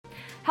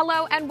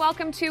Hello and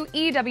welcome to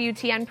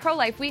EWTN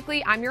Pro-Life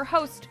Weekly. I'm your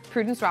host,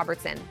 Prudence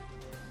Robertson.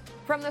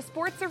 From the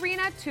sports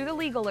arena to the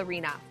legal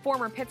arena,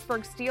 former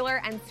Pittsburgh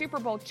Steeler and Super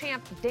Bowl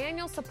champ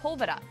Daniel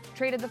Sepulveda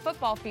traded the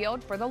football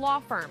field for the law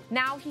firm.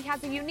 Now he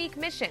has a unique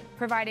mission,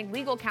 providing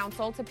legal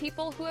counsel to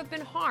people who have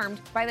been harmed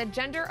by the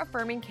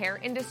gender-affirming care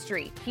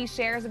industry. He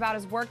shares about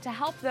his work to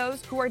help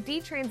those who are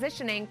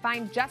detransitioning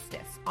find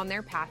justice on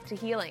their path to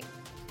healing.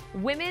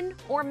 Women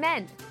or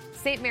men?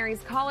 St.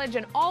 Mary's College,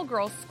 an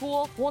all-girls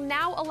school, will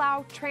now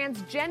allow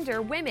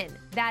transgender women,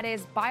 that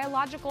is,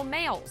 biological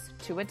males,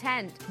 to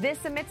attend.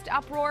 This amidst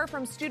uproar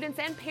from students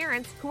and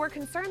parents who are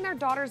concerned their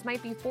daughters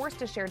might be forced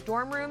to share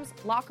dorm rooms,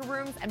 locker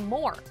rooms, and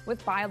more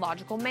with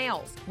biological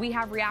males. We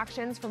have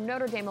reactions from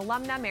Notre Dame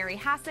alumna Mary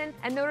Hassan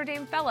and Notre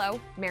Dame fellow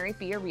Mary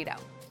Fiorito.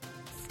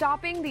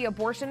 Stopping the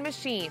abortion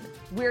machine.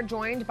 We're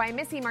joined by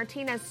Missy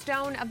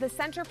Martinez-Stone of the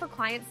Center for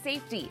Client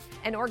Safety,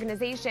 an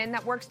organization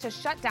that works to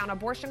shut down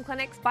abortion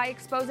clinics by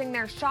exposing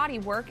their shoddy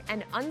work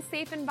and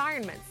unsafe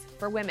environments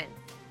for women.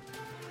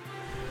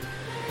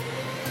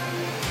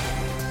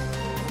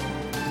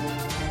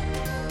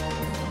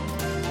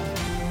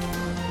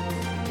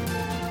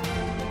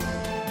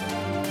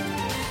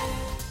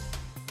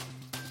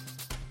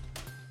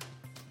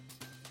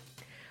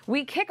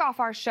 We kick off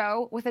our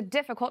show with a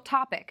difficult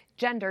topic,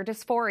 gender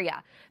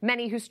dysphoria.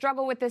 Many who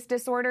struggle with this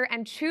disorder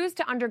and choose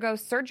to undergo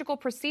surgical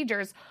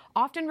procedures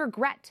often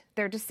regret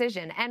their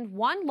decision. And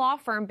one law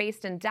firm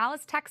based in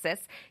Dallas,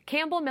 Texas,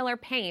 Campbell Miller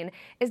Payne,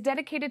 is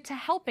dedicated to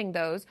helping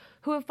those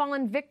who have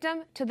fallen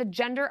victim to the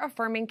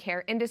gender-affirming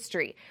care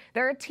industry.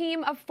 They're a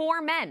team of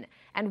 4 men,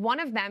 and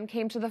one of them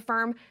came to the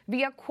firm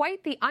via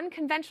quite the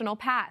unconventional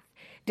path.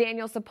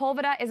 Daniel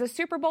Sepulveda is a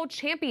Super Bowl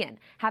champion,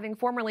 having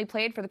formerly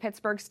played for the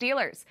Pittsburgh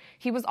Steelers.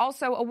 He was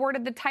also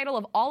awarded the title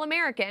of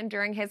All-American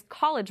during his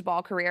college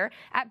ball career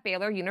at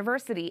Baylor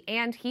University,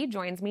 and he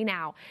joins me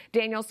now.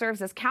 Daniel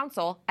serves as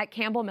counsel at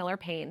Campbell Miller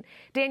Payne.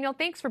 Daniel,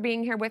 thanks for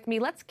being here with me.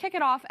 Let's kick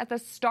it off at the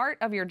start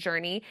of your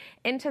journey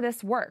into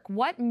this work.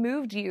 What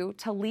moved you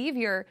to leave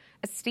your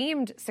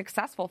esteemed,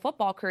 successful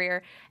football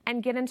career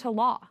and get into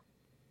law?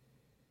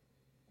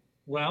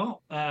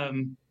 Well,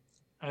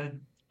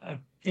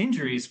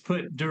 injuries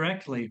put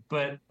directly,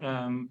 but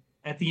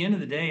at the end of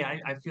the day,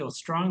 I feel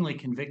strongly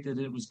convicted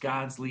it was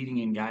God's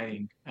leading and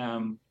guiding.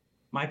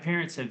 My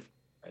parents have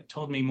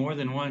told me more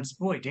than once,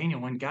 boy, Daniel,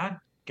 when God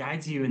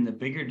guides you in the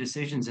bigger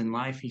decisions in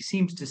life, he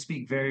seems to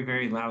speak very,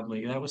 very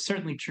loudly. That was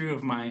certainly true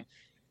of my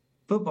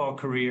football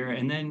career.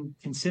 And then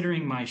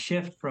considering my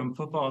shift from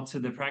football to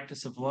the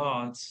practice of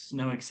law, it's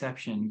no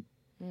exception.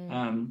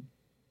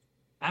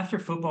 After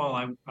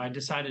football, I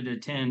decided to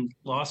attend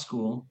law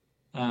school.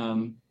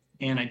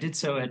 And I did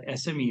so at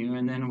SMU,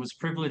 and then was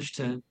privileged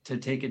to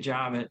take a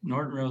job at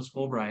Norton Rose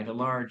Fulbright, a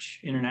large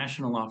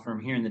international law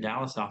firm here in the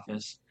Dallas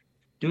office,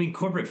 doing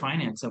corporate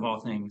finance of all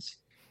things.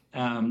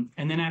 And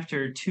then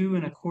after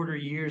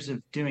 2.25 years of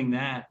doing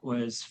that,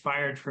 was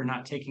fired for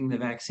not taking the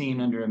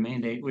vaccine under a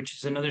mandate, which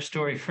is another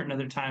story for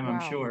another time, wow.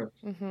 I'm sure.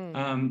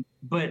 Mm-hmm.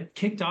 But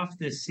kicked off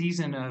this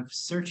season of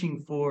searching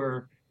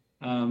for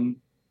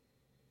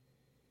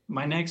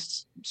my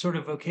next sort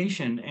of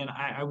vocation, and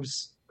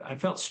I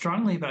felt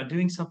strongly about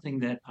doing something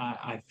that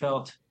I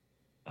felt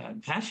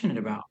passionate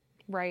about.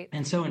 Right.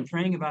 And so in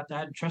praying about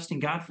that and trusting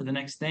God for the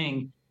next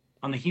thing,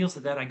 on the heels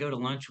of that, I go to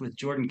lunch with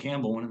Jordan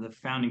Campbell, one of the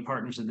founding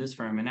partners of this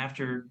firm. And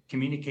after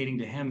communicating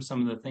to him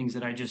some of the things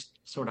that I just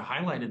sort of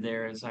highlighted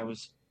there as I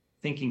was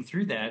thinking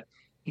through that,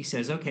 he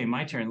says, okay,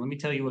 my turn. Let me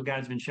tell you what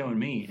God's been showing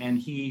me. And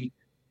he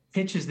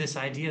pitches this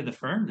idea of the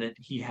firm that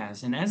he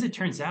has. And as it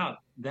turns out,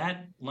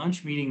 that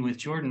lunch meeting with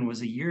Jordan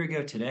was a year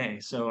ago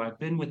today. So I've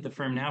been with the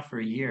firm now for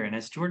a year. And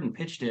as Jordan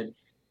pitched it,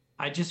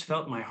 I just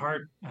felt my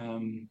heart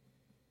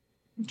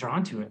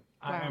drawn to it.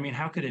 Wow. I mean,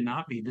 how could it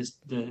not be?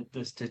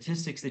 The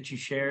statistics that you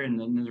share and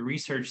the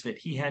research that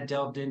he had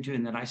delved into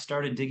and that I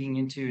started digging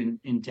into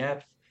in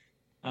depth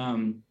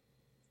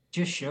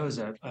just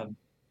shows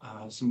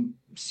some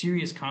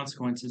serious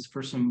consequences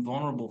for some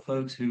vulnerable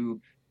folks who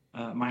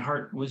my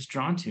heart was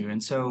drawn to.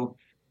 And so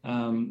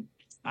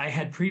I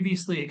had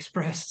previously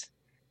expressed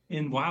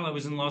while I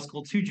was in law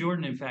school to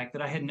Jordan, in fact,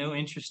 that I had no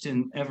interest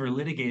in ever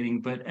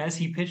litigating. But as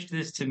he pitched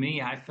this to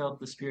me, I felt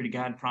the Spirit of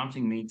God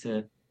prompting me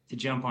to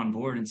jump on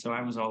board. And so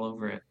I was all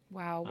over it.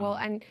 Wow. Well,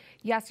 and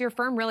yes, your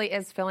firm really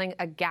is filling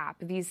a gap.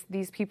 These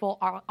people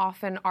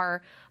often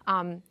are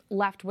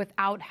left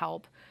without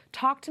help.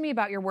 Talk to me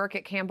about your work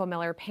at Campbell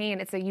Miller Payne.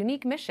 It's a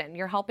unique mission.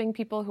 You're helping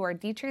people who are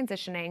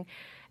detransitioning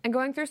and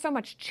going through so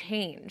much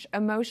change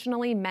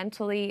emotionally,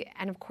 mentally,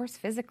 and of course,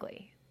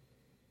 physically.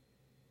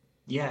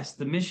 Yes,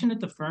 the mission at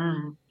the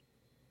firm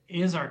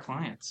is our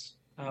clients.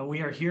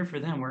 We are here for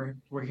them.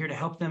 We're here to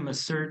help them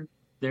assert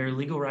their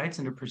legal rights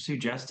and to pursue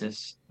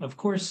justice. Of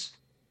course,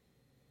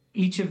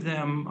 each of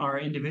them are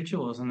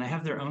individuals and they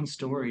have their own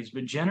stories,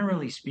 but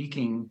generally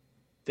speaking,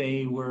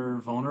 they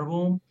were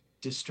vulnerable,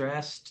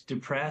 distressed,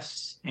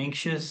 depressed,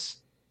 anxious,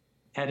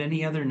 had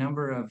any other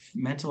number of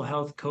mental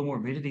health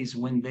comorbidities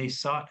when they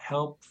sought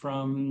help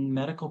from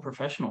medical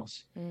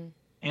professionals.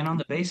 And on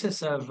the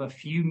basis of a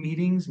few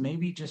meetings,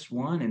 maybe just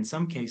one in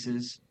some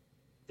cases,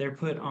 they're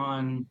put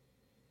on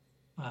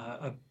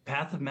a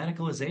path of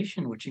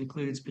medicalization, which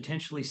includes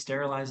potentially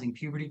sterilizing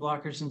puberty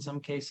blockers in some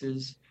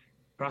cases,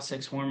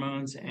 cross-sex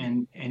hormones,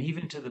 and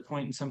even to the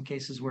point in some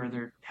cases where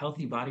their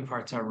healthy body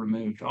parts are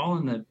removed, all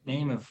in the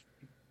name of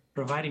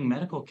providing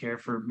medical care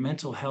for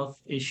mental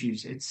health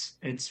issues.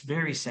 It's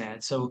very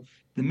sad. So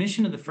the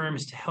mission of the firm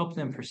is to help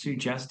them pursue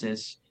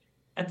justice.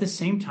 At the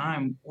same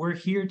time, we're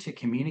here to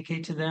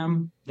communicate to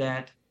them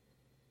that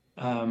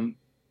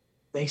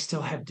they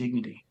still have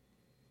dignity,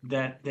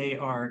 that they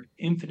are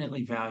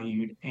infinitely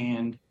valued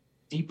and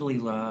deeply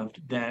loved,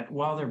 that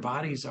while their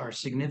bodies are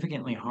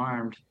significantly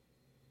harmed,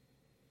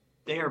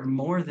 they are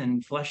more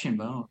than flesh and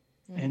bone.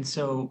 And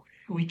so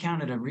we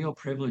count it a real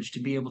privilege to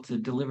be able to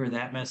deliver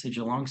that message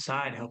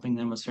alongside helping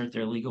them assert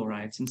their legal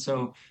rights. And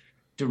so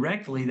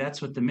directly,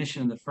 that's what the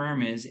mission of the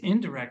firm is.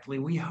 Indirectly,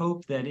 we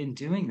hope that in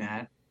doing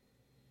that,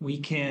 we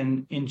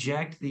can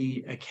inject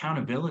the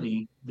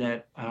accountability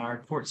that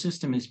our tort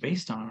system is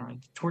based on. Our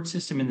tort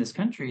system in this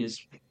country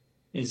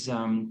is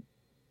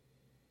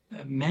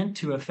meant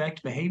to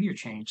affect behavior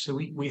change. So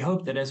we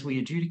hope that as we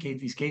adjudicate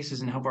these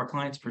cases and help our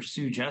clients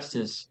pursue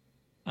justice,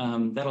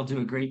 that'll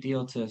do a great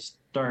deal to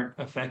start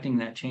affecting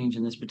that change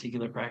in this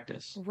particular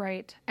practice.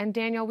 Right. And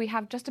Daniel, we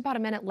have just about a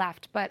minute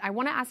left, but I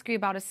want to ask you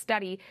about a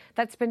study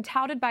that's been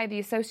touted by the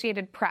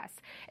Associated Press.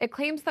 It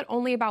claims that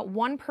only about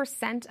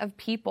 1% of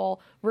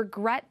people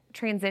regret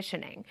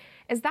transitioning.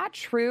 Is that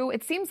true?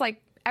 It seems like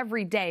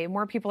every day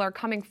more people are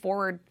coming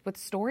forward with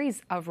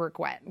stories of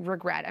regret.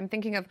 I'm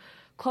thinking of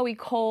Chloe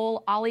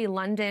Cole, Ollie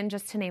London,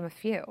 just to name a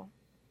few.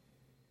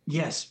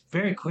 Yes,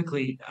 very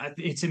quickly.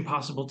 It's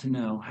impossible to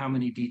know how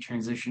many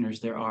detransitioners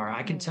there are.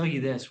 I can tell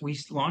you this. We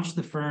launched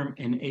the firm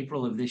in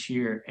April of this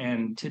year,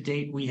 and to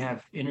date, we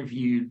have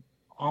interviewed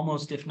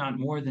almost, if not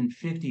more than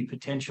 50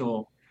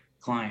 potential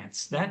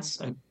clients. That's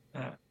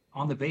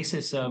on the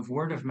basis of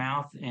word of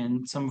mouth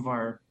and some of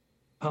our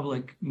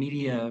public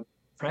media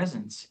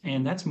presence.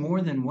 And that's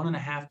more than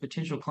 1.5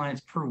 potential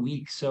clients per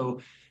week. So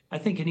I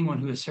think anyone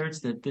who asserts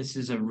that this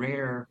is a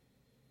rare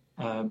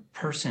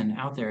person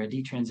out there, a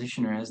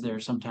detransitioner, as they're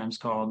sometimes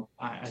called,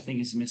 I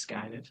think is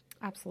misguided.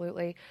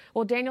 Absolutely.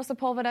 Well, Daniel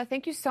Sepulveda,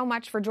 thank you so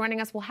much for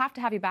joining us. We'll have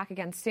to have you back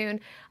again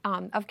soon,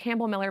 of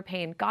Campbell Miller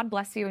Payne. God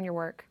bless you and your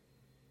work.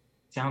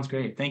 Sounds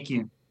great. Thank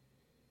you.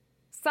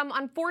 Some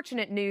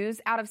unfortunate news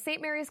out of St.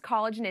 Mary's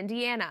College in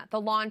Indiana, the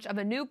launch of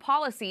a new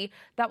policy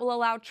that will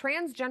allow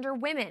transgender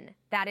women,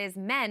 that is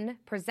men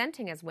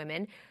presenting as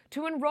women,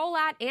 to enroll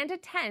at and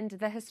attend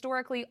the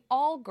historically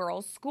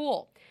all-girls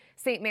school.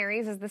 St.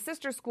 Mary's is the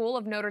sister school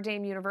of Notre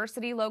Dame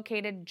University,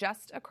 located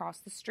just across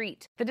the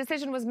street. The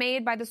decision was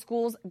made by the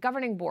school's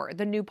governing board.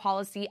 The new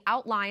policy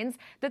outlines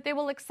that they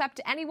will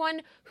accept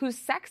anyone whose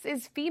sex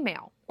is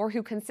female or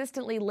who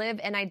consistently live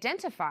and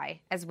identify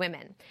as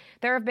women.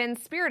 There have been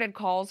spirited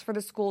calls for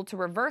the school to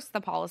reverse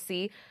the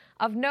policy.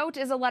 Of note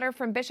is a letter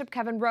from Bishop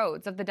Kevin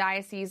Rhodes of the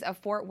Diocese of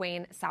Fort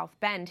Wayne, South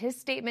Bend. His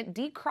statement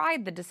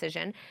decried the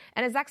decision,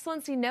 and His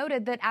Excellency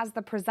noted that as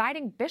the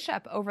presiding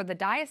bishop over the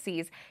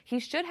diocese, he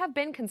should have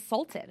been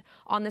consulted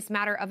on this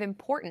matter of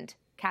important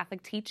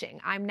Catholic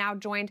teaching. I'm now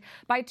joined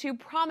by two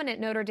prominent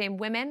Notre Dame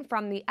women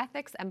from the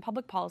Ethics and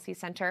Public Policy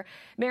Center,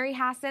 Mary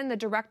Hassan, the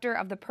director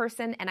of the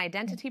Person and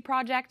Identity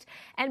Project,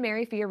 and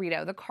Mary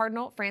Fiorito, the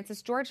Cardinal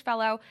Francis George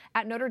Fellow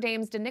at Notre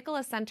Dame's De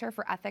Nicola Center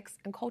for Ethics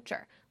and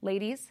Culture.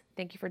 Ladies,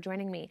 thank you for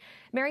joining me.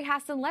 Mary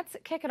Hassan, let's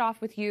kick it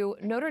off with you.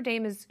 Notre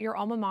Dame is your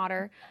alma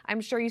mater.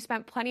 I'm sure you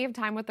spent plenty of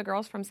time with the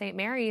girls from St.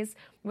 Mary's,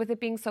 with it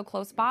being so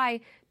close by.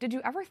 Did you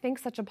ever think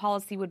such a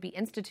policy would be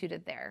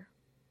instituted there?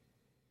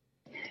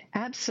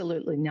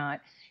 Absolutely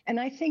not. And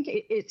I think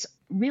it's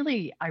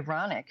really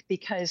ironic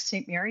because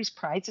St. Mary's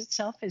prides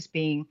itself as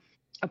being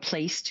a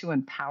place to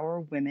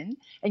empower women.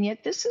 And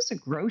yet this is a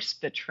gross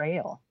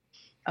betrayal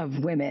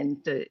of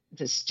women,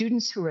 the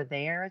students who are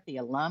there, the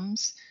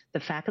alums, the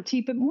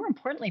faculty, but more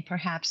importantly,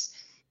 perhaps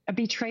a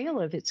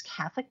betrayal of its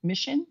Catholic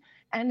mission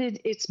and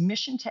its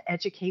mission to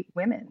educate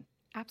women.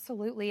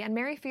 Absolutely. And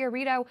Mary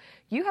Fiorito,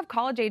 you have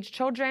college-age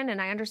children, and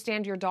I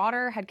understand your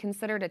daughter had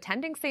considered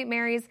attending St.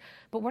 Mary's,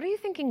 but what are you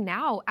thinking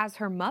now as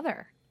her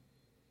mother?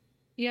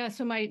 Yeah,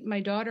 so my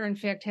daughter, in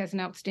fact, has an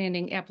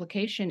outstanding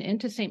application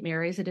into St.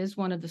 Mary's. It is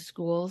one of the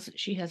schools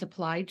she has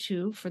applied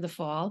to for the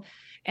fall.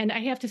 And I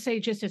have to say,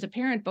 just as a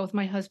parent, both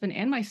my husband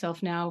and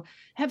myself now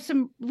have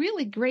some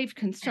really grave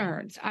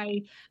concerns.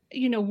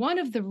 One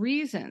of the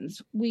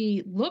reasons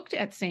we looked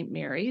at St.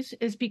 Mary's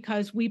is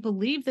because we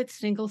believe that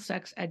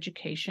single-sex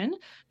education,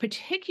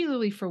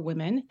 particularly for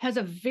women, has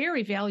a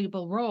very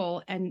valuable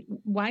role and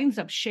winds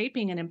up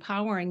shaping and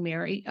empowering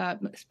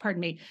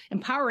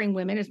empowering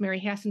women, as Mary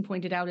Hassan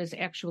pointed out, is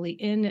actually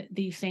in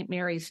the St.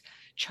 Mary's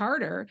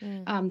charter.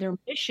 Their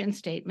mission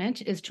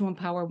statement is to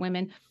empower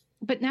women.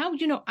 But now,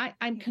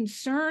 I'm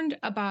concerned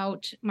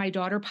about my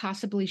daughter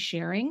possibly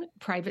sharing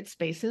private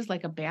spaces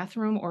like a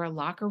bathroom or a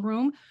locker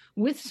room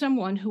with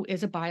someone who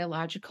is a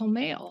biological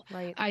male.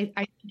 Right.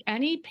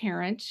 Any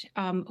parent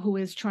who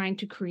is trying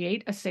to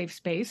create a safe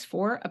space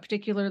for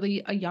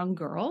particularly a young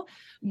girl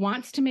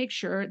wants to make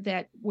sure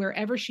that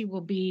wherever she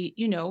will be,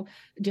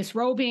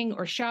 disrobing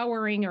or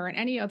showering or in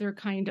any other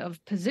kind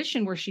of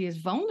position where she is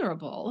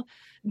vulnerable,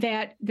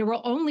 that there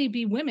will only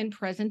be women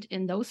present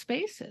in those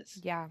spaces.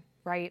 Yeah.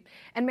 Right.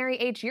 And Mary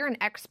H., you're an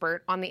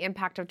expert on the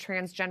impact of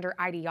transgender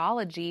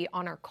ideology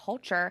on our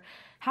culture.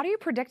 How do you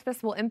predict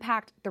this will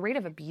impact the rate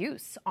of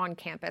abuse on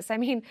campus? I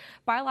mean,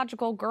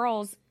 biological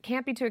girls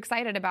can't be too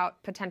excited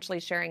about potentially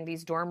sharing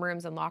these dorm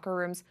rooms and locker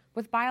rooms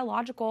with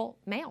biological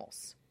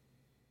males.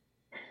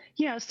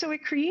 Yeah, so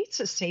it creates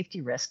a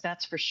safety risk,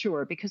 that's for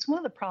sure, because one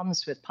of the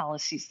problems with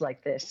policies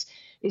like this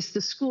is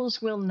the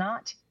schools will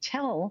not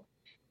tell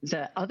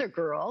the other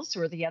girls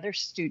or the other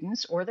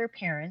students or their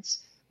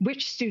parents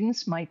which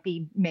students might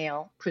be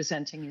male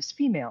presenting as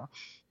female.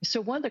 So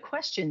one of the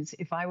questions,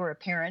 if I were a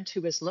parent who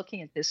was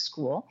looking at this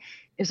school,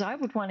 is I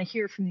would want to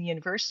hear from the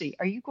university,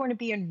 are you going to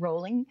be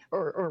enrolling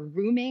or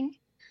rooming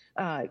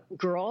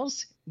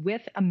girls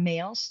with a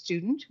male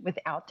student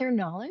without their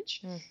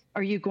knowledge?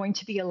 Are you going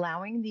to be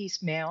allowing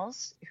these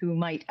males who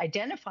might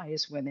identify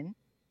as women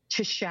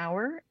to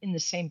shower in the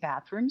same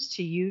bathrooms,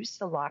 to use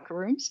the locker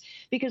rooms?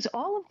 Because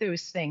all of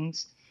those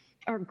things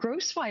are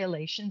gross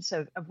violations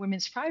of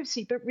women's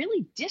privacy, but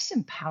really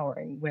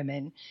disempowering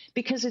women,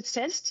 because it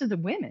says to the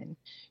women,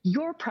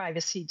 your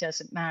privacy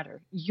doesn't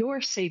matter. Your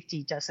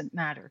safety doesn't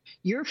matter.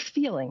 Your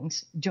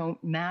feelings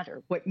don't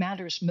matter. What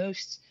matters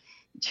most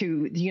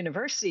to the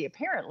university,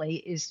 apparently,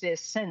 is this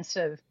sense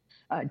of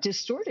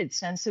distorted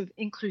sense of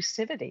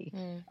inclusivity,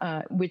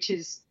 which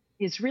is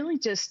really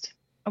just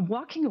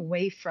walking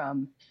away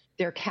from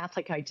their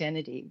Catholic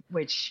identity,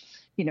 which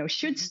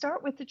should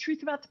start with the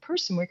truth about the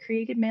person. We're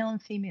created male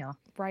and female.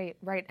 Right.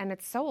 And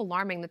it's so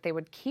alarming that they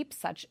would keep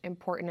such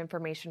important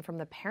information from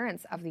the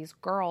parents of these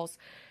girls.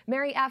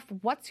 Mary F.,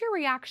 what's your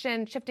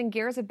reaction, shifting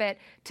gears a bit,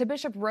 to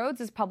Bishop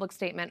Rhodes' public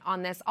statement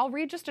on this? I'll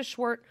read just a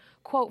short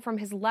quote from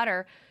his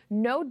letter.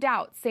 No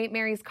doubt St.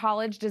 Mary's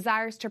College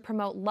desires to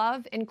promote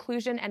love,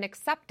 inclusion, and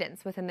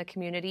acceptance within the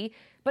community,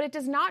 but it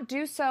does not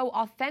do so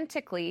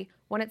authentically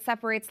when it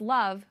separates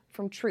love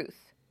from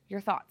truth. Your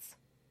thoughts?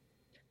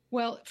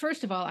 Well,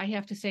 first of all, I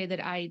have to say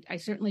that I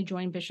certainly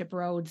join Bishop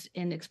Rhodes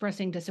in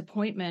expressing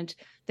disappointment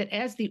that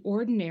as the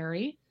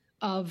ordinary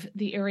of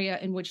the area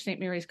in which St.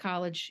 Mary's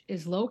College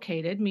is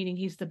located, meaning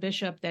he's the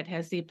bishop that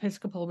has the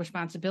episcopal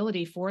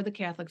responsibility for the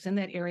Catholics in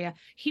that area,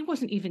 he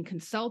wasn't even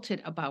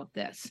consulted about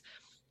this.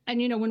 And,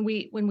 when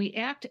we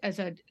act as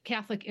a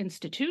Catholic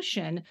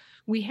institution,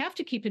 we have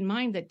to keep in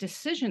mind that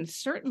decisions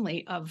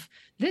certainly of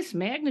this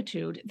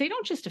magnitude, they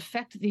don't just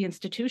affect the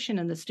institution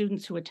and the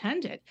students who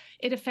attend it.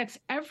 It affects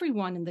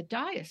everyone in the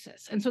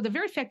diocese. And so the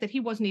very fact that he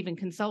wasn't even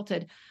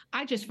consulted,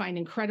 I just find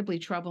incredibly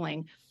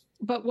troubling.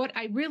 But what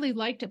I really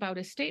liked about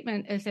his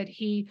statement is that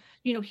he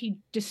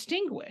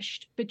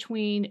distinguished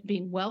between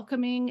being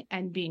welcoming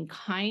and being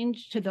kind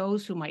to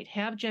those who might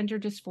have gender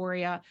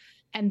dysphoria,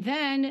 and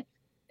then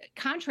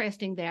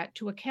contrasting that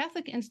to a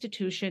Catholic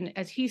institution,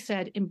 as he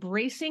said,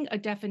 embracing a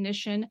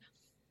definition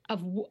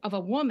of a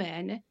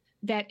woman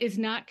that is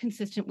not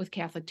consistent with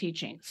Catholic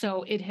teaching.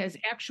 So it has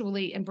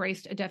actually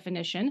embraced a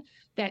definition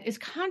that is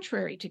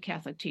contrary to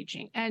Catholic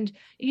teaching. And,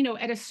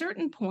 at a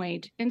certain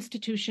point,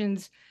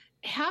 institutions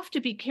have to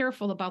be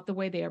careful about the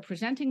way they are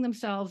presenting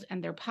themselves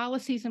and their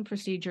policies and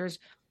procedures,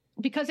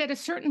 because at a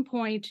certain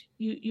point,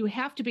 you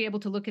have to be able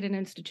to look at an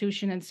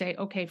institution and say,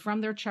 okay,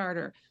 from their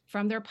charter,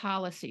 from their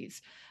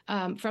policies,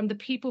 from the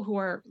people who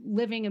are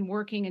living and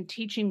working and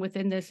teaching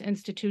within this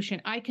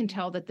institution, I can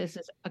tell that this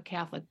is a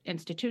Catholic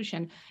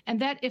institution. And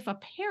that if a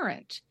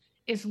parent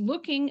is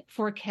looking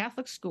for a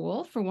Catholic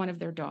school for one of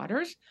their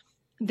daughters,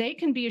 they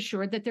can be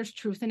assured that there's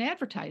truth in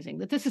advertising,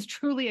 that this is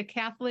truly a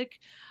Catholic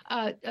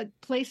a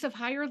place of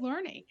higher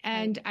learning.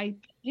 And I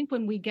think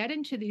when we get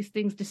into these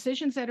things,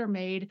 decisions that are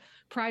made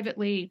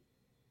privately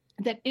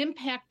that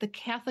impact the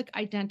Catholic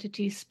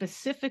identity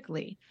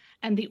specifically,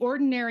 and the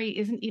ordinary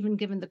isn't even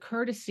given the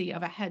courtesy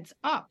of a heads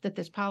up that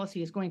this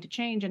policy is going to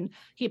change. And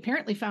he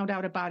apparently found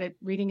out about it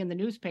reading in the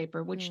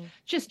newspaper, which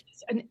just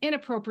is an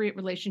inappropriate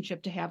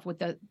relationship to have with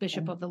the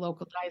bishop of the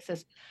local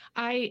diocese.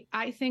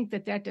 I think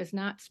that does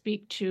not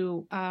speak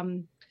to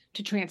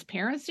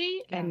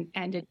transparency, and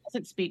it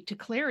doesn't speak to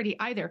clarity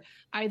either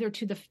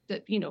to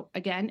the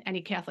again,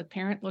 any Catholic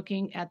parent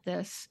looking at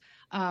this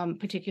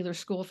particular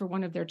school for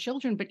one of their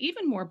children, but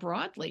even more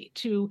broadly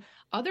to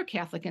other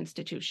Catholic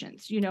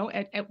institutions.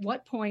 At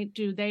what point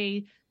do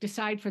they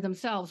decide for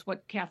themselves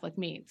what Catholic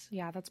means?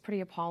 Yeah, that's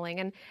pretty appalling.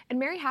 And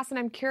Mary Hassan,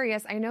 I'm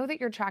curious, I know that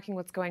you're tracking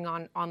what's going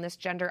on this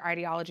gender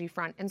ideology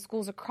front in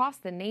schools across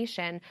the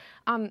nation.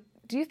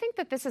 Do you think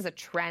that this is a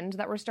trend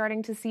that we're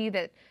starting to see,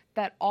 that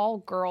all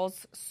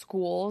girls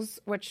schools,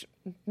 which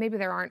maybe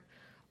there aren't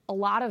a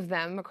lot of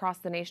them across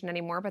the nation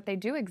anymore, but they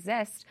do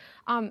exist.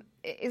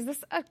 Is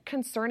this a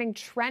concerning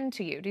trend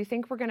to you? Do you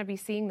think we're going to be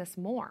seeing this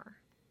more?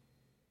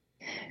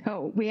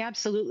 Oh, we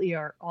absolutely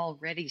are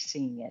already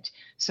seeing it.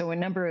 So a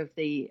number of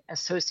the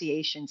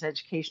associations,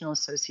 educational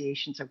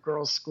associations of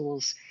girls'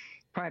 schools,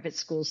 private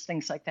schools,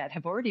 things like that,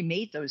 have already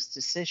made those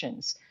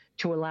decisions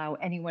to allow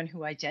anyone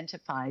who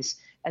identifies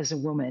as a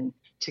woman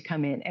to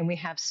come in. And we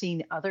have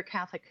seen other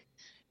Catholic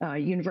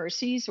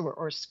universities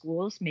or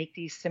schools make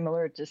these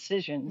similar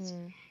decisions.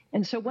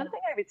 And so one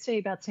thing I would say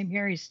about St.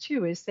 Mary's,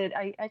 too, is that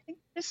I think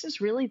this is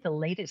really the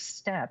latest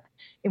step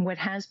in what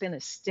has been a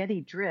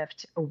steady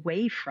drift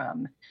away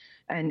from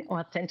an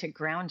authentic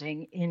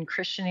grounding in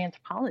Christian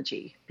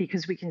anthropology,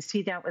 because we can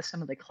see that with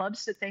some of the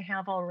clubs that they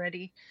have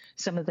already,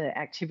 some of the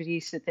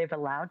activities that they've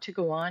allowed to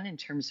go on in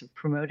terms of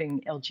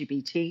promoting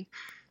LGBT.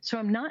 So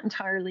I'm not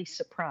entirely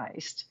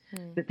surprised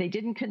that they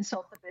didn't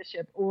consult the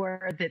bishop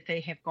or that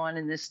they have gone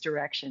in this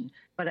direction,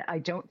 but I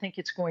don't think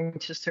it's going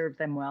to serve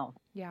them well.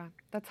 Yeah,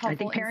 that's helpful. I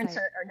think parents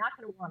are not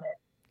going to want it.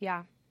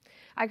 Yeah,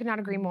 I could not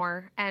agree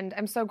more. And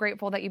I'm so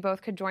grateful that you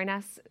both could join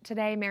us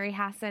today, Mary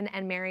Hassan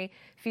and Mary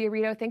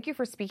Fiorito. Thank you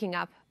for speaking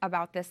up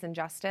about this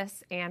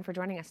injustice and for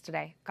joining us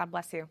today. God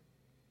bless you.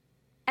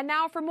 And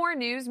now for more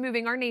news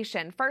moving our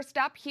nation. First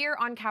up, here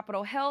on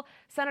Capitol Hill,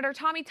 Senator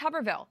Tommy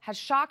Tuberville has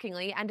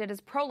shockingly ended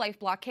his pro-life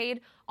blockade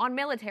on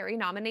military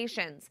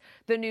nominations.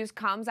 The news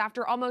comes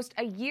after almost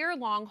a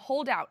year-long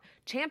holdout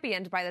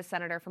championed by the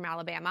senator from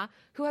Alabama,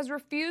 who has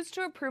refused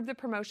to approve the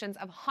promotions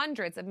of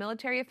hundreds of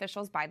military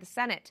officials by the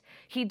Senate.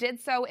 He did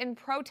so in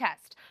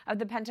protest of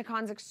the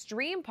Pentagon's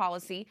extreme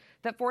policy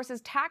that forces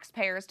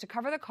taxpayers to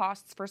cover the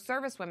costs for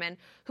servicewomen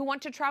who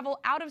want to travel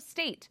out of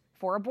state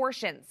for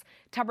abortions.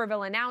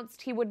 Tuberville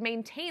announced he would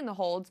maintain the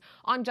holds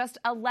on just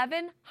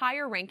 11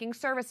 higher-ranking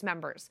service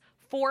members,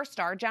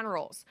 4-star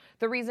generals.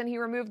 The reason he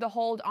removed the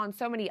hold on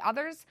so many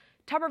others?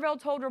 Tuberville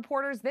told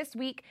reporters this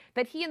week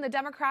that he and the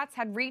Democrats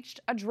had reached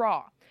a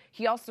draw.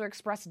 He also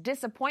expressed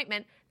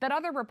disappointment that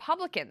other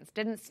Republicans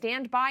didn't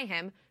stand by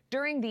him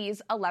during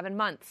these 11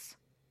 months.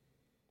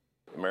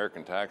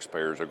 American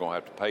taxpayers are going to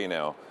have to pay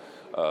now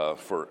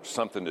for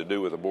something to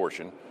do with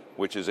abortion,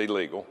 which is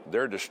illegal.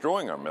 They're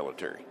destroying our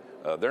military.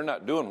 They're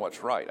not doing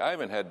what's right. I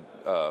even had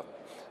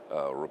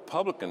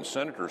Republican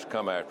senators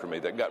come after me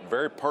that got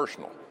very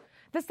personal.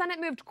 The Senate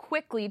moved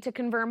quickly to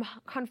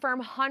confirm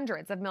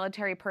hundreds of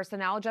military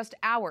personnel just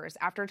hours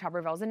after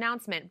Tuberville's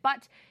announcement,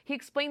 but he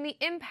explained the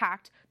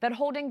impact that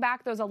holding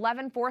back those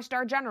 11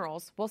 4-star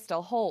generals will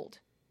still hold.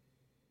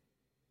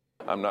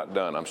 I'm not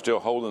done. I'm still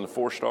holding the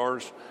 4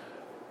 stars.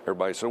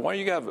 Everybody said,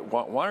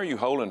 why are you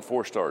holding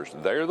 4 stars?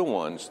 They're the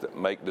ones that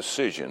make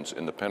decisions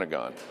in the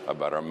Pentagon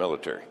about our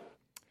military.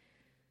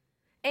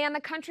 And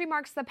the country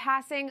marks the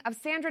passing of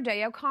Sandra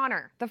Day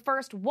O'Connor, the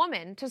first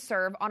woman to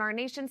serve on our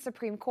nation's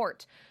Supreme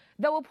Court.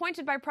 Though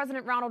appointed by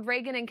President Ronald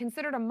Reagan and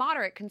considered a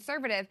moderate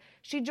conservative,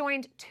 she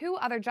joined 2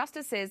 other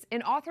justices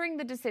in authoring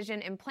the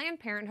decision in Planned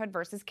Parenthood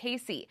versus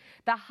Casey,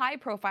 the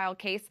high-profile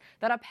case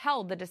that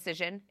upheld the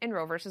decision in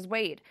Roe versus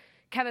Wade.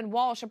 Kevin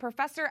Walsh, a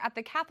professor at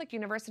the Catholic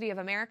University of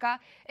America,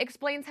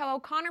 explains how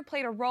O'Connor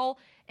played a role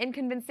in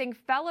convincing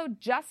fellow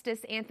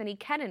Justice Anthony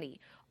Kennedy,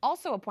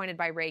 also appointed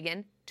by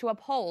Reagan, to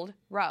uphold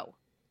Roe.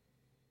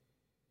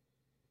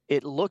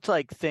 It looked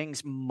like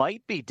things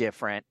might be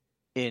different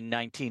in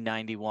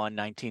 1991,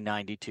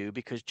 1992,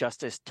 because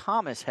Justice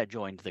Thomas had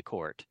joined the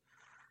court.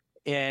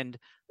 And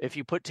if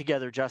you put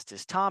together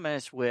Justice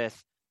Thomas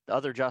with the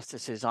other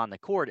justices on the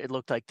court, it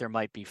looked like there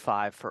might be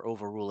 5 for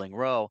overruling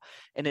Roe.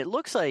 And it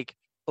looks like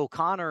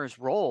O'Connor's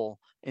role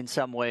in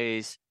some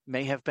ways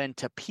may have been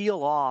to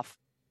peel off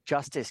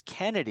Justice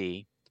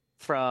Kennedy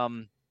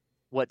from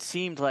what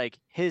seemed like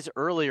his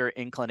earlier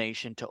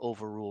inclination to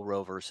overrule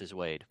Roe versus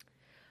Wade.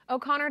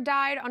 O'Connor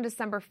died on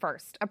December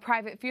 1st. A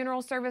private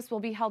funeral service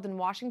will be held in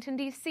Washington,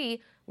 D.C.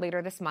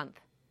 later this month.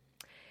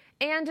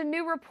 And a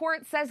new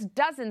report says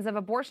dozens of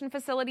abortion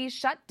facilities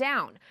shut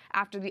down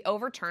after the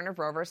overturn of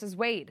Roe versus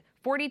Wade,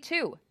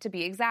 42 to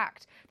be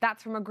exact.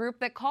 That's from a group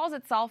that calls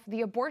itself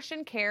the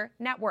Abortion Care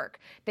Network.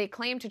 They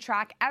claim to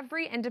track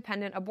every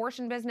independent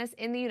abortion business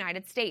in the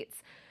United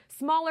States.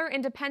 Smaller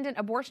independent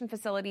abortion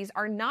facilities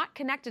are not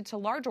connected to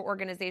larger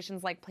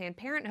organizations like Planned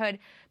Parenthood,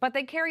 but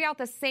they carry out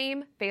the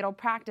same fatal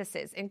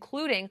practices,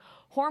 including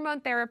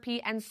hormone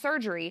therapy and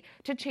surgery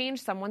to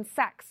change someone's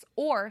sex,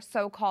 or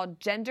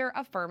so-called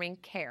gender-affirming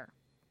care.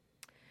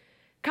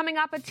 Coming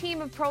up, a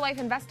team of pro-life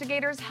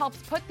investigators helps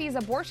put these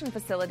abortion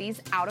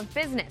facilities out of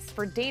business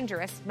for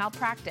dangerous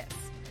malpractice.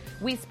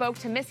 We spoke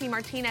to Missy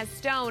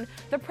Martinez-Stone,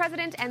 the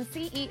president and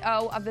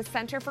CEO of the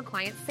Center for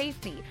Client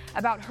Safety,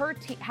 about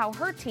how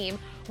her team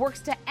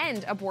works to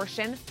end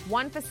abortion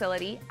one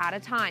facility at a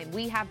time.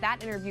 We have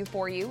that interview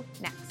for you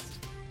next.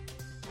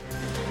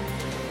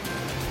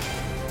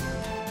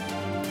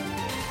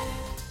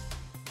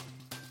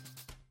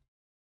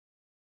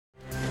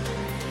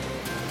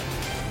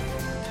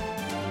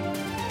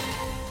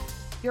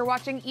 You're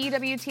watching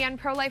EWTN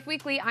Pro-Life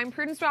Weekly. I'm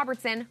Prudence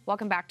Robertson.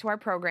 Welcome back to our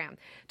program.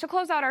 To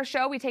close out our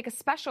show, we take a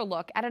special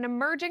look at an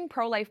emerging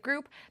pro-life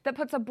group that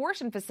puts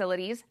abortion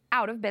facilities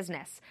out of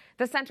business.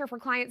 The Center for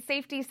Client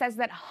Safety says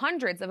that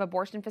hundreds of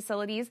abortion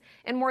facilities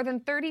in more than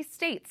 30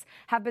 states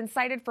have been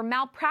cited for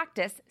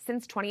malpractice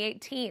since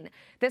 2018.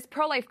 This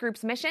pro-life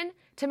group's mission?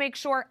 To make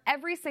sure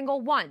every single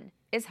one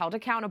is held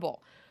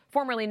accountable.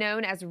 Formerly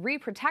known as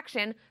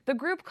Reprotection, the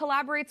group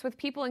collaborates with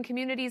people in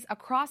communities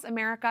across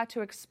America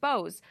to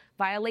expose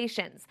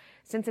violations.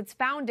 Since its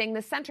founding,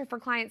 the Center for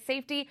Client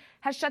Safety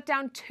has shut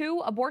down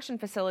 2 abortion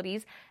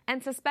facilities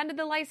and suspended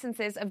the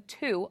licenses of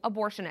 2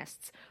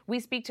 abortionists.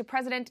 We speak to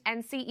President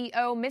and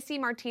CEO Missy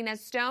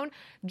Martinez-Stone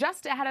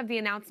just ahead of the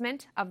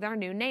announcement of their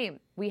new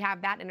name. We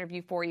have that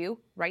interview for you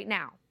right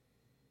now.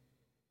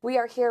 We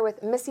are here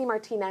with Missy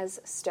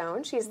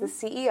Martinez-Stone. She's the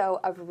CEO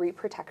of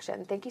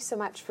Reprotection. Thank you so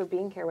much for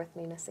being here with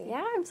me, Missy.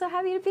 Yeah, I'm so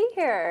happy to be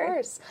here. Of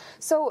course.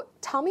 So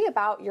tell me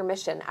about your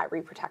mission at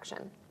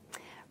Reprotection.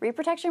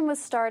 Reprotection was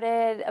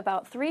started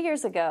about 3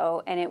 years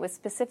ago, and it was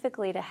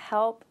specifically to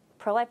help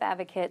pro-life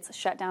advocates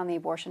shut down the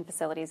abortion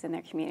facilities in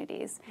their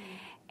communities.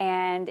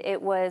 And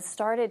it was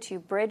started to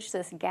bridge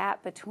this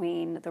gap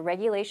between the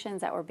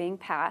regulations that were being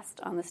passed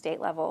on the state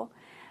level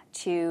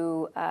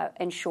to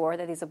ensure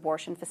that these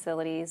abortion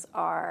facilities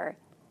are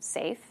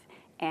safe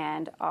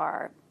and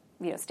are,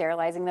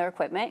 sterilizing their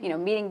equipment,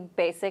 meeting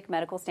basic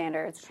medical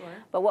standards. Sure.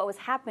 But what was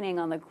happening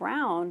on the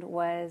ground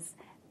was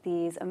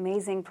these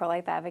amazing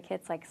pro-life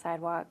advocates like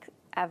sidewalk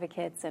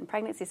advocates and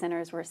pregnancy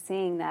centers were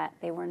seeing that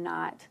they were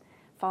not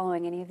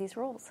following any of these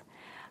rules.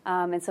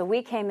 And so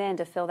we came in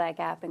to fill that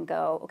gap and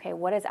go, okay,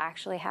 what is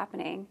actually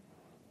happening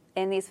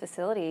in these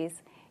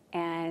facilities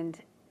and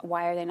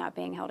why are they not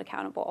being held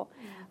accountable?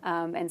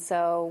 And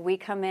so we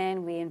come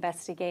in, we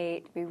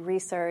investigate, we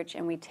research,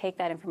 and we take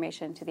that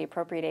information to the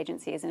appropriate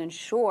agencies and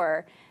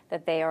ensure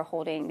that they are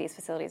holding these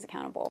facilities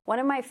accountable. One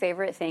of my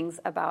favorite things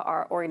about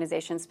our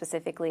organization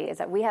specifically is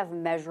that we have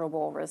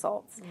measurable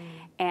results.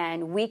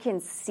 And we can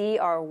see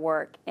our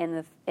work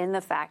in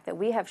the fact that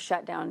we have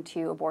shut down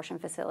 2 abortion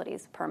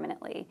facilities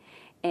permanently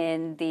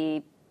in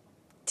the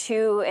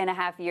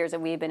 2.5 years that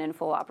we've been in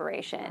full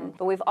operation.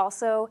 But we've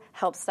also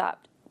helped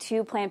stop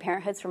 2 Planned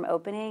Parenthoods from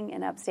opening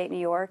in upstate New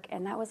York,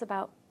 and that was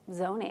about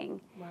zoning.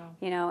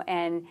 Wow.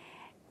 And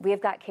we have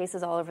got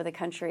cases all over the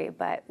country,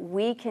 but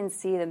we can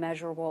see the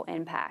measurable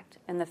impact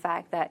and the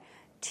fact that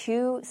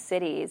 2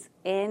 cities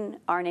in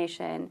our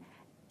nation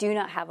do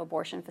not have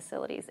abortion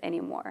facilities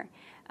anymore.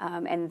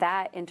 And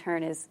that, in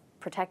turn, is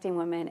protecting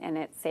women and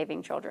it's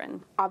saving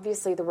children.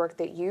 Obviously, the work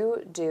that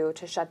you do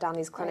to shut down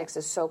these clinics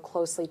is so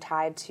closely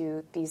tied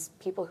to these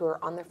people who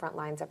are on the front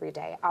lines every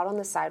day, out on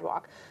the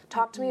sidewalk.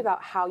 Talk to me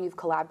about how you've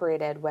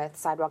collaborated with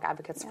Sidewalk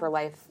Advocates for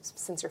Life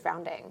since your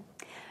founding.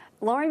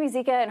 Lauren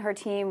Muzica and her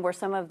team were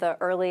some of the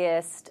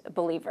earliest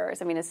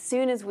believers. I mean, as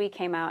soon as we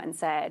came out and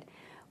said,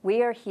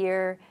 we are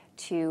here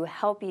to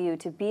help you,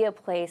 to be a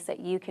place that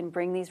you can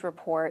bring these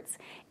reports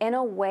in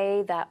a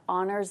way that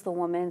honors the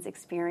woman's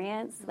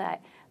experience,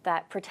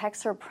 that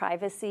protects her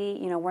privacy.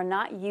 We're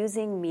not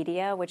using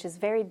media, which is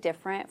very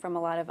different from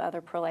a lot of other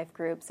pro-life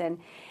groups. And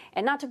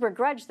not to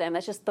begrudge them,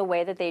 that's just the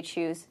way that they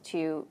choose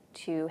to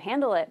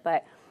handle it.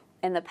 But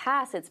in the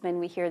past, it's been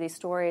we hear these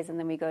stories and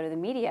then we go to the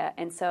media.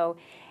 And so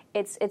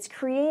it's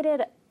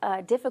created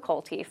a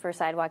difficulty for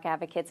sidewalk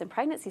advocates and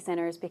pregnancy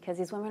centers because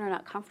these women are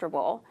not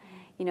comfortable,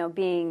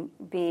 being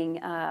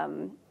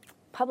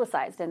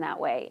publicized in that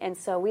way. And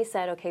so we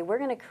said, okay, we're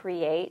going to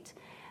create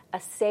a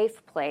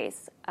safe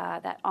place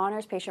that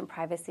honors patient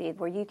privacy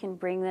where you can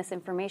bring this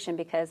information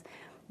because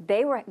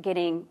they were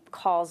getting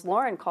calls.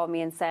 Lauren called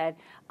me and said,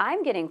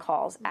 I'm getting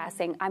calls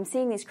asking, I'm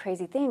seeing these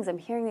crazy things. I'm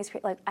hearing these,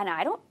 and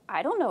I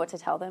don't know what to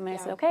tell them. And I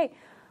said, okay,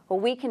 well,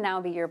 we can now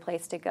be your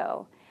place to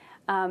go.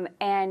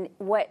 And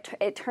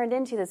it turned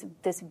into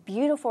this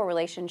beautiful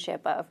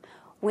relationship of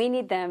we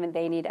need them and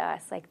they need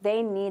us. Like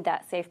they need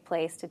that safe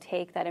place to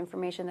take that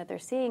information that they're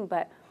seeing,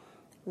 but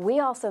we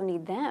also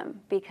need them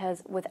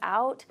because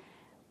without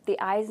the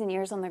eyes and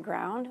ears on the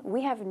ground,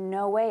 we have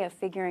no way of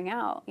figuring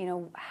out,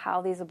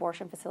 how these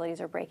abortion facilities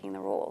are breaking the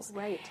rules.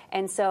 Right.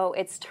 And so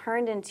it's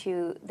turned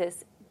into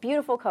this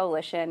beautiful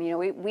coalition.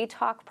 We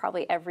talk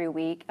probably every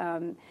week.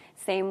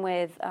 Same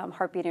with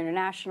Heartbeat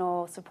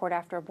International, Support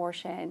After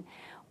Abortion,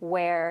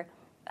 where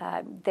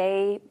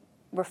they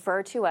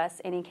refer to us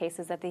any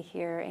cases that they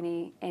hear,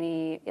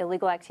 any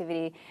illegal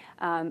activity,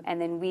 and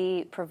then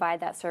we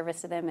provide that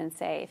service to them and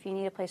say, if you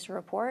need a place to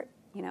report,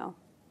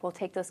 we'll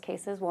take those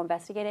cases, we'll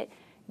investigate it.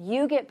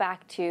 You get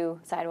back to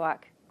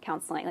sidewalk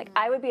counseling.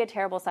 I would be a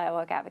terrible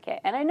sidewalk advocate,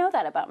 and I know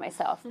that about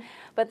myself.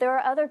 But there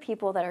are other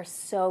people that are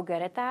so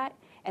good at that,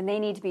 and they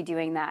need to be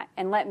doing that.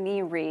 And let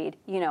me read,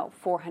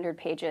 400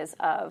 pages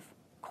of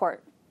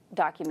court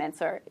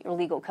documents or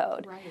legal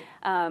code.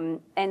 Right.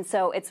 And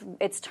so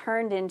it's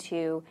turned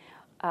into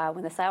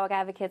when the sidewalk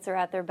advocates are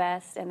at their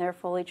best and they're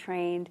fully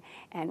trained,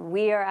 and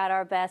we are at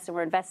our best and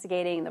we're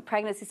investigating, and the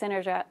pregnancy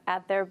centers are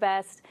at their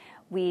best,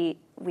 we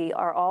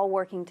are all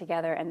working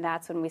together, and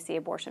that's when we see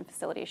abortion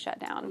facilities shut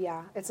down.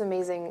 Yeah, it's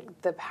amazing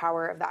the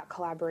power of that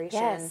collaboration.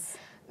 Yes.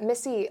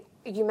 Missy,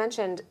 you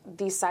mentioned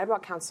these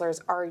sidewalk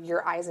counselors are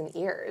your eyes and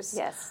ears.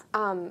 Yes.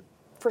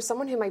 For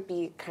someone who might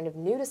be kind of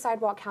new to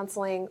sidewalk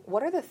counseling,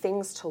 what are the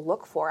things to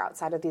look for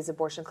outside of these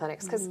abortion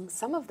clinics? Because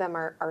some of them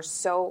are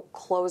so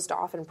closed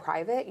off and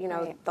private. You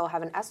know, they'll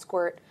have an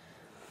escort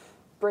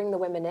bring the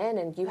women in,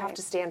 and you have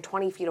to stand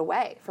 20 feet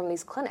away from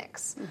these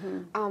clinics.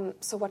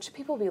 So what should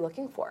people be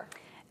looking for?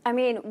 I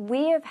mean,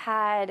 we have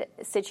had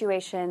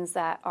situations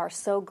that are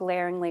so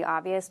glaringly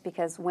obvious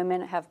because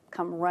women have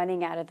come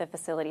running out of the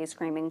facility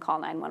screaming, call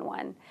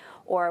 911,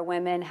 or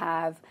women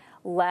have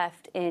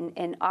left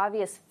in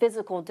obvious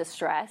physical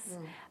distress,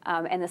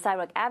 and the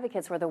sidewalk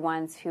advocates were the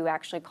ones who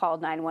actually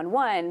called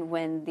 911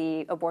 when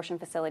the abortion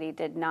facility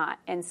did not.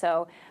 And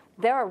so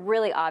there are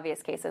really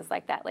obvious cases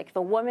like that. Like, if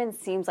a woman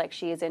seems like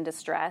she is in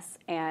distress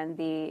and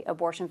the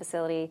abortion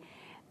facility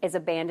is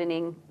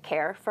abandoning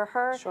care for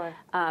her. Sure.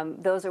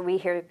 We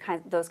hear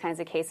those kinds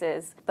of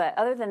cases. But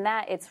other than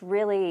that, it's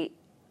really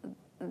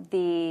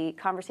the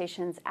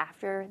conversations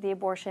after the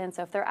abortion.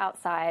 So if they're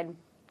outside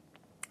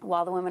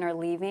while the women are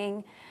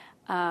leaving,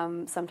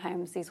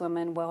 sometimes these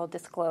women will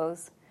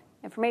disclose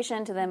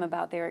information to them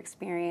about their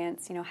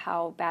experience,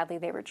 how badly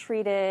they were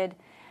treated,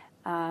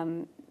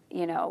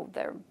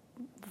 their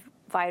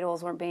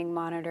vitals weren't being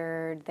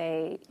monitored,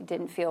 they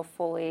didn't feel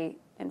fully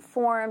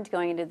informed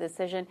going into the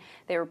decision.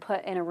 They were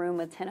put in a room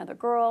with 10 other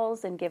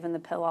girls and given the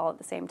pill all at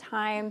the same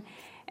time.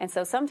 And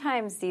so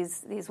sometimes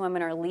these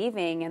women are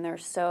leaving and they're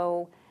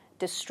so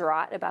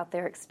distraught about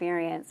their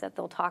experience that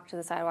they'll talk to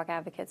the sidewalk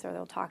advocates or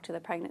they'll talk to the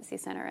pregnancy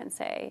center and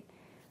say,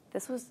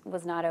 this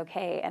was not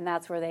okay. And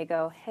that's where they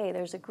go, hey,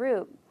 there's a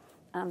group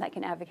that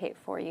can advocate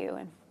for you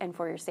and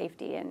for your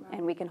safety,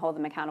 and we can hold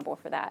them accountable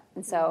for that.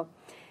 And so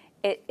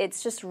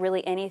it's just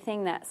really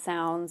anything that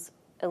sounds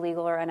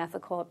illegal or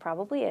unethical, it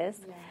probably is.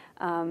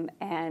 Yeah.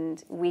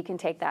 And we can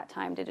take that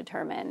time to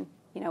determine,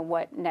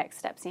 what next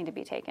steps need to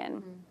be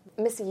taken.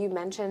 Missy, you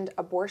mentioned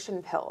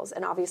abortion pills,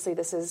 and obviously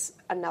this is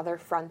another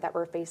front that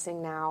we're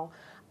facing now.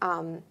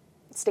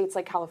 States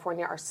like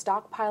California are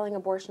stockpiling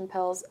abortion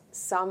pills.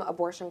 Some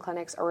abortion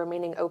clinics are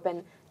remaining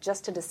open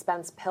just to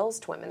dispense pills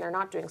to women. They're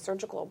not doing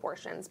surgical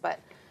abortions, but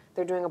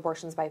they're doing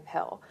abortions by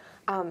pill.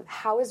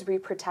 How is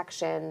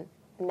reprotection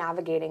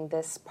navigating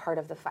this part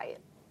of the fight?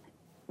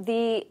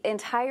 The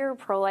entire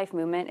pro-life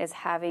movement is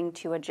having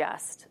to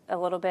adjust a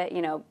little bit,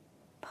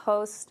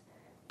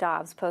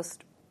 post-Dobbs,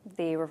 post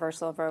the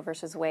reversal of Roe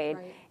versus Wade.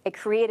 Right. It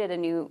created a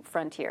new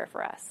frontier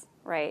for us,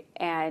 right?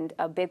 And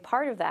a big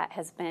part of that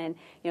has been,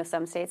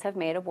 some states have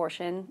made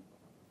abortion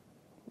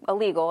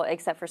illegal,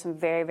 except for some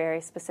very,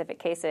 very specific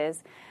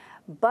cases.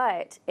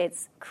 But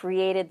it's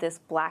created this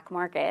black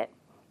market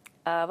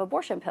of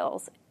abortion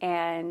pills.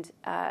 And,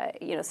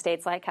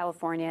 states like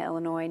California,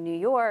 Illinois, New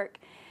York,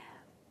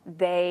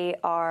 they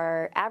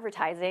are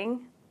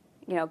advertising,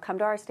 come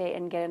to our state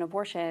and get an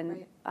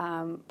abortion.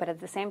 Right. But at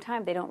the same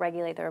time, they don't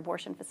regulate their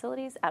abortion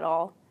facilities at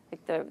all.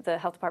 Like the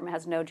health department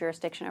has no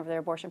jurisdiction over their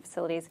abortion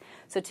facilities.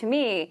 So to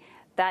me,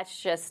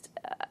 that's just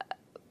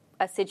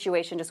a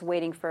situation just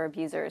waiting for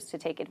abusers to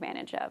take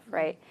advantage of,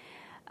 right?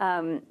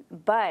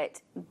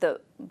 But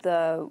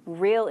the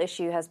real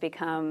issue has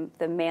become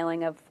the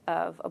mailing of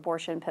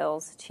abortion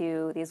pills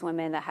to these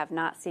women that have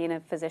not seen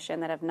a physician,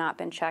 that have not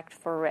been checked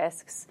for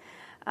risks,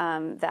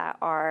 that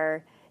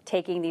are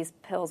taking these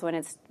pills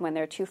when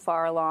they're too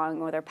far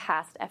along or they're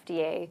past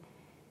FDA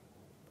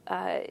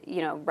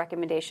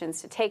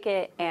recommendations to take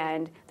it,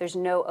 and there's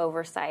no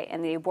oversight.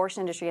 And the abortion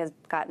industry has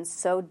gotten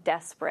so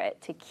desperate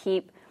to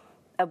keep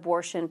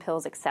abortion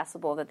pills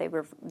accessible that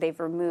they've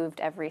removed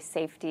every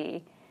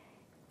safety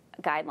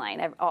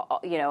guideline.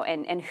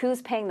 And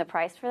who's paying the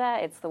price for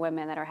that? It's the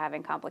women that are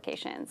having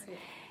complications. Right.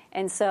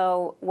 And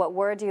so what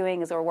we're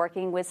doing is we're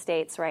working with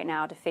states right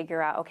now to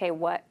figure out, okay,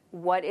 what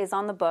is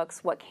on the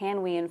books? What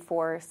can we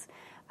enforce?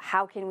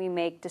 How can we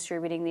make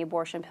distributing the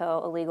abortion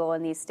pill illegal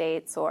in these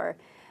states? Or,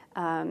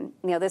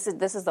 this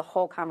is the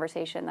whole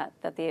conversation that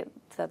the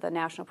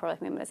National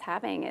Pro-Life Movement is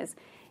having is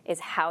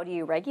how do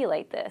you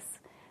regulate this?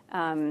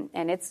 And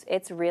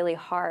it's really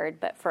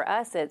hard. But for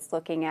us, it's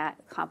looking at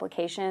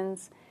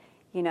complications.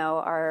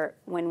 When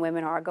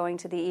women are going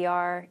to the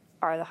ER,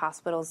 are the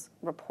hospitals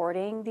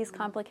reporting these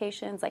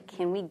complications? Like,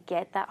 can we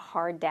get that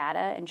hard data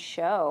and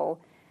show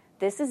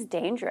this is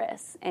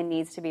dangerous and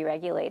needs to be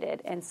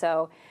regulated? And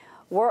so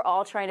we're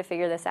all trying to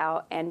figure this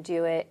out and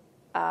do it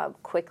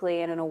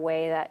quickly and in a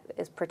way that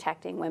is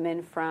protecting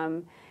women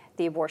from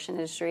the abortion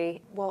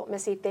industry. Well,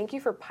 Missy, thank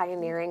you for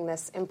pioneering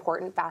this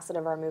important facet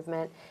of our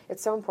movement.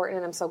 It's so important,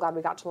 and I'm so glad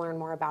we got to learn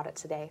more about it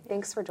today.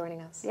 Thanks for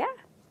joining us. Yeah.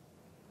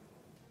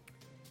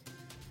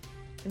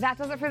 That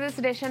does it for this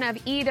edition of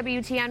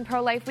EWTN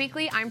Pro-Life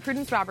Weekly. I'm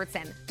Prudence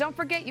Robertson. Don't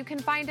forget, you can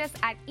find us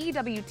at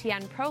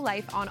EWTN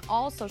Pro-Life on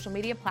all social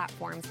media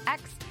platforms,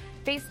 X,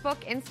 Facebook,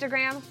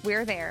 Instagram,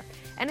 we're there.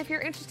 And if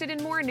you're interested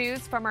in more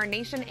news from our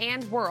nation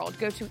and world,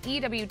 go to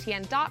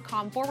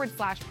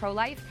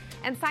EWTN.com/pro-life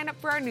and sign up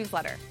for our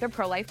newsletter, The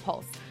Pro-Life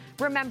Pulse.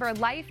 Remember,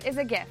 life is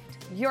a gift.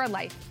 Your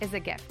life is a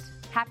gift.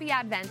 Happy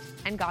Advent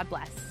and God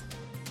bless.